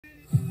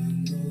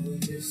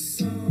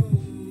What's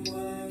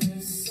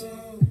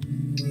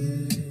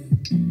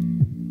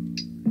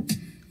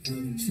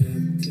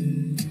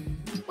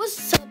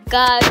up,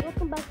 guys?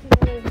 Welcome back to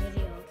another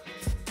video.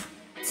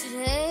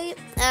 Today,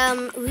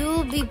 we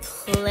will be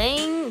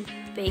playing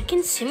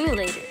Bacon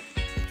Simulator.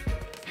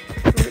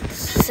 It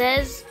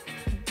says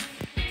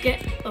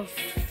get a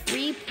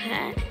free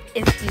pet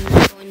if you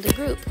join the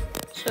group.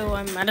 So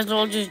I might as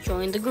well just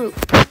join the group.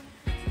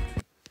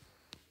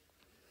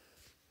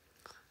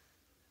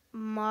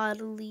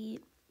 Modelly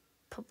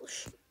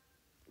Publishing.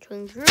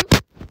 Join the group.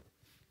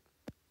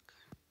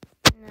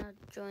 Now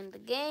join the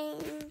game.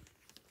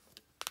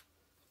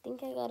 I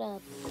think I got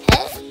a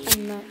pet.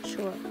 I'm not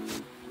sure.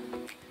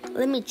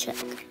 Let me check.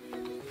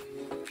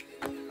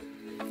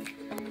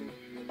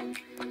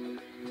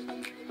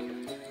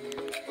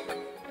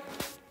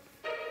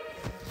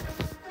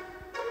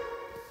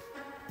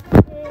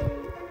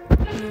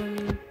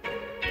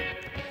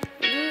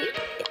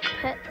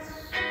 Pets.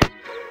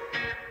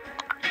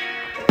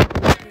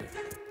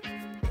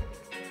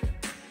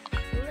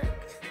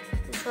 Select.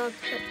 It's all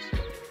pets.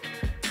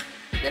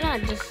 Then I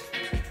just,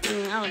 I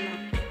don't know.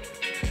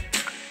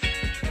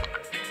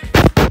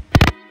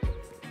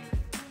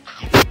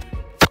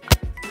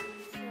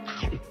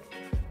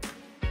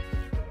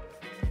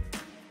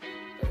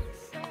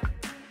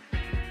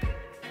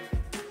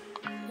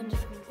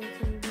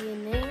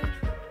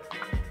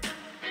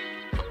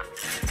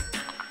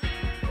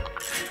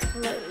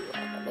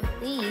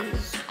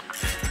 These.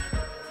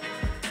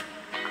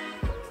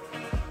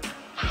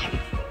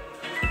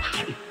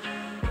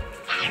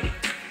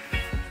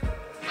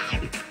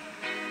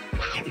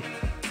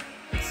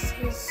 This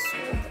is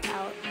sold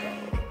out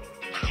though.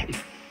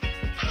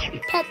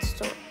 Pet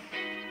store.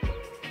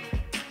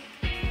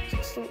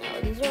 16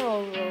 hours. These are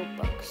all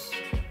Robux.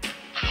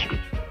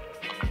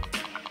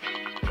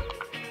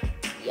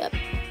 Yep.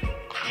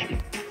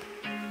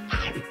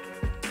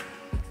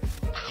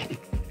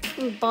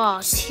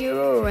 Boss,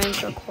 hero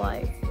rank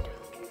required.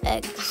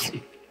 Eggs.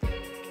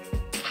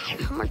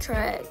 How much are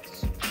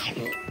eggs?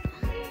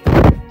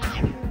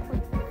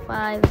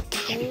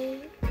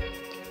 5K.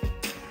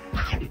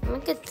 Let me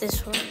get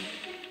this one.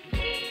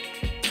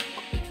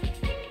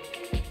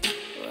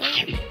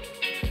 What?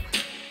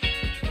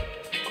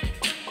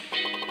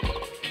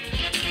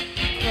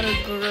 Got a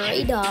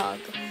gray dog.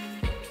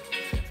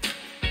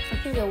 I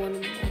can get one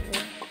of them.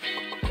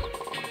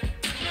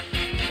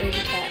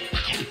 Baby cat.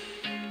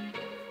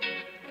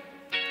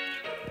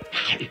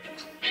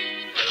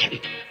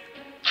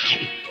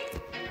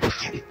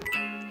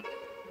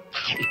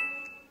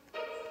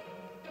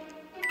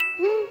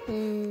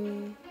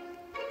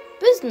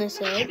 Business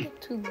egg,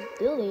 2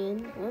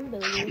 billion, 1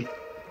 billion,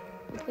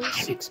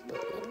 1.6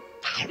 billion.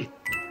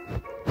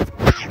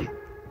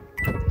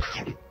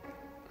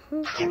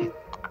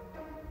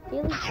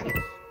 Daily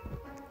choice.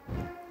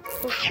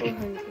 For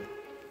 400.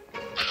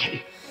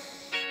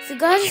 If you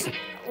guys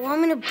want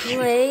me to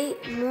play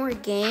more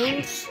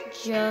games,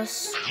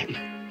 just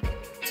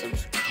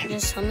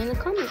tell me in the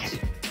comments.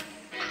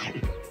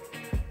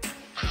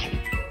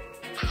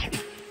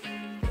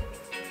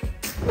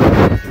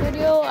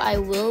 Video, I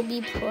will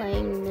be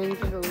playing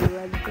Ninja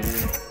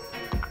Legends.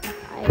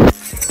 I'm not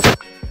sure.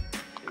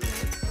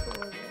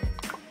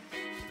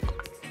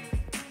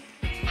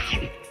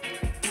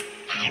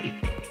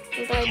 I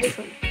got a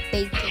different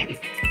bacon.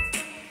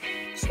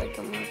 So I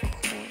can more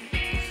corn.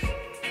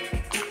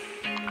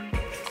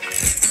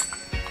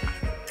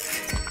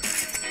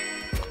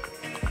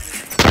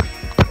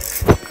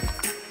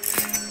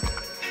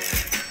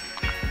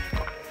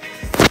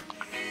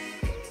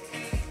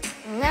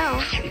 Now,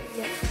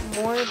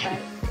 more about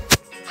it.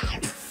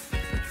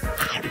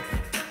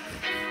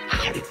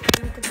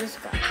 Look at this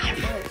guy. I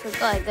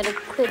forgot, I gotta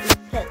quit my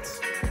pets.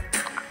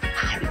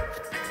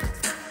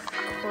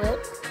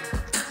 Quit.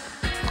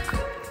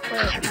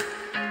 Quit.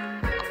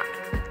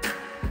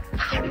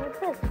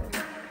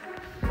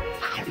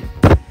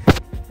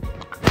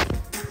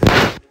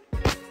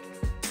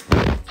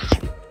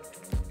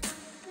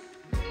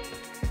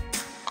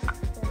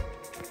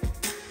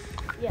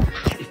 Yeah.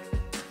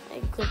 I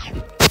quit.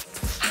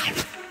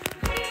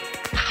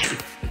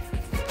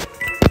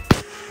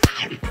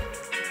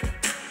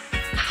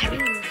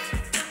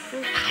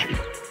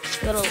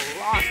 Got a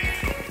lot.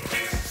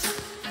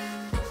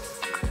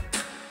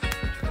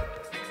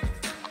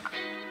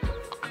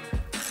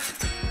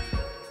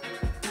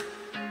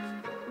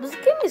 This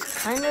game is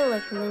kind of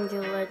like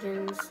Ninja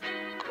Legends.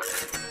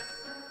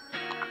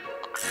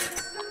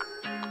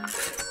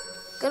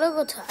 Gotta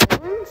go to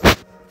islands.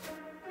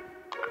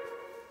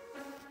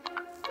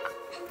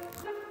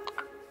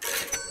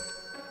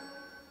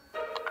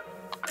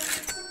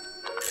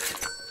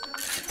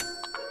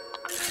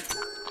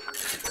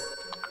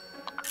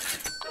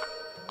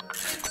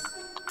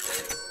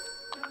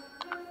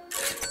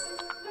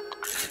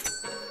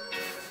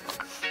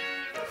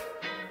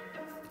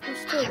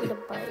 Still gonna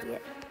buy it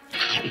yet.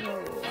 No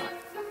lot.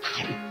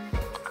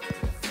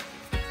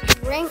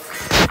 Rank.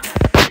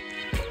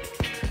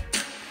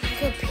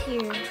 Look up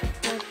here.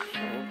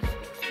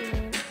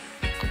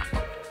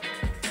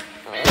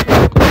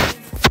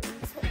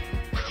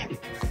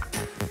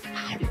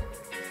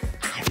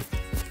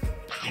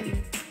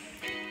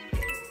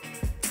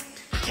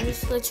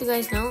 to let you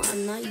guys know,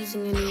 I'm not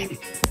using any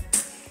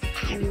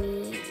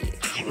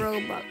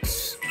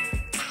Robux.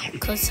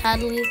 Because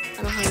sadly,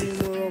 I don't have any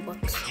more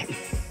Robux.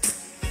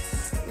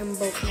 I'm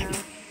broke now.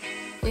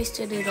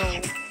 Wasted it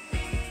all.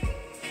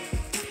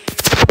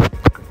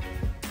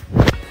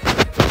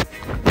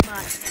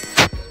 Bye.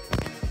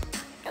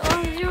 I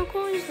have 0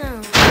 coins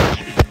now.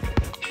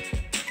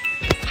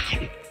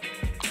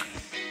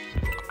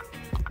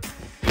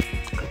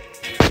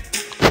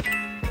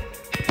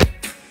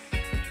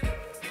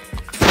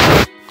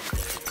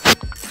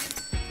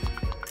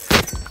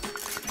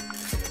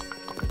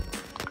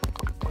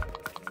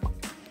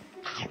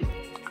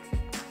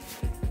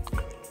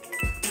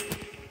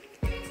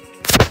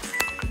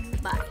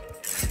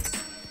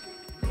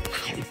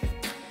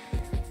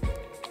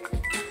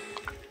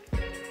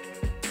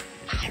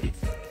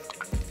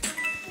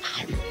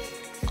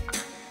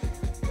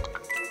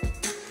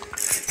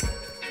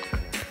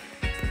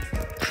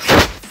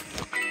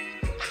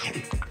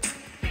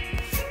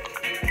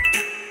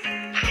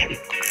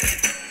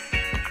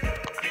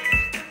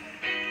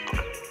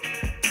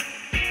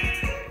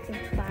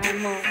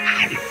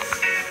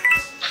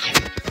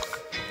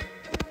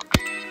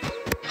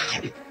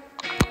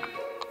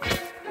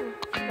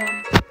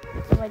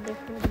 By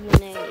different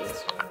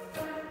DNAs.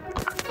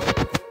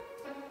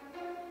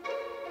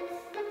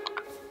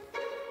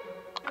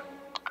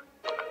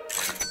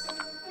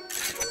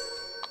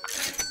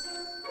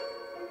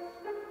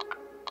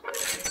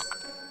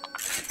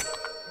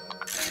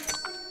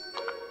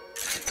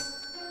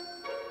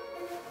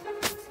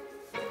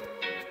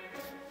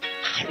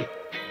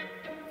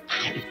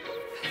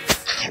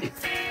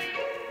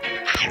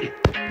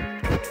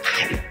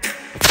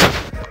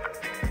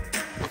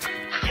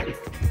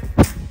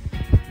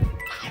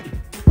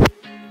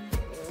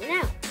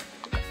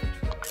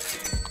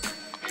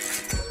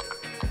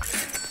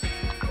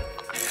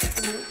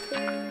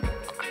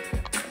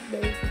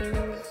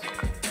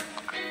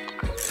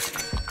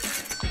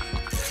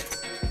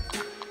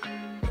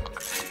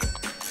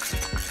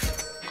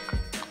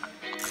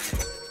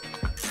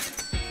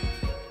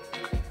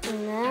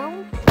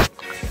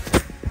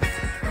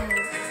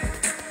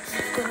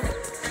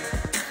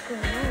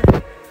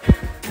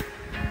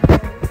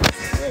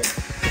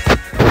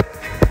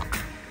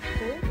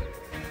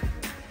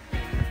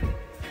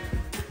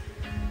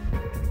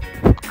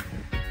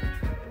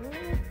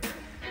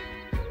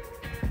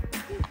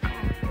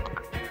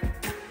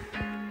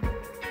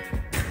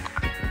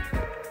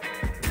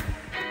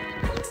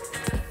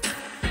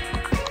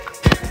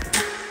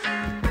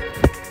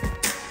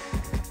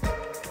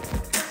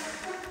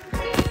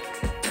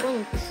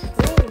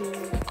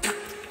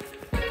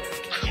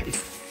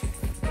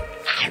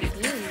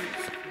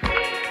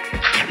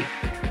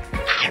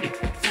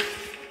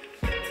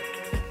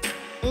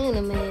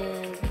 Animal.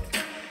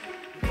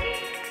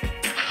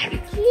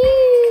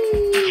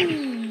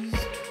 Jeez.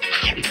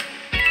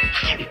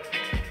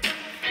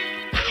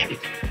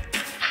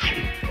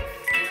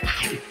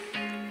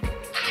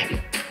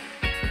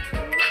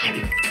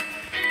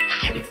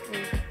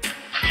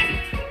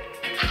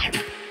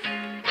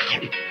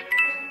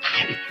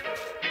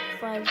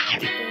 5,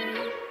 6,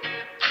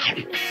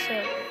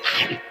 7.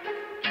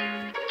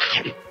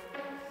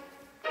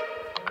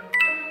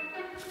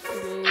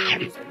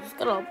 Jeez, I just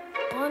got a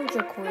bunch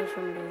of coins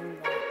from doing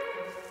that.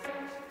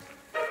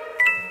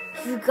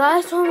 If you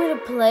guys want me to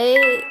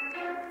play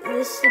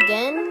this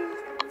again,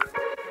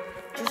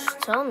 just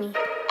tell me.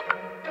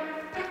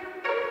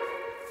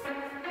 I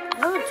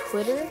have a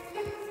Twitter.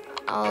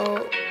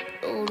 I'll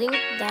link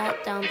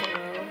that down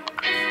below.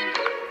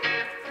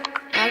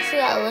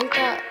 Actually, I'll link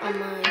that on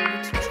my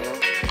YouTube channel,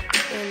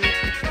 and you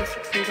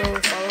can go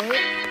follow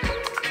it.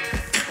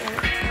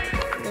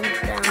 And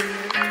link down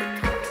my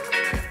TikTok.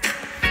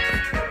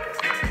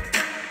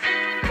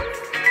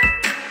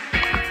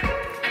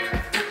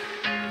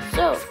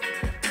 So,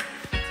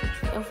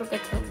 don't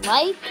forget to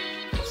like,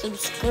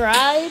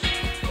 subscribe,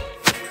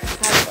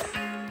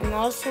 have an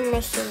awesome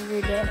rest of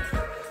your day,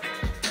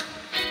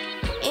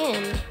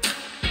 and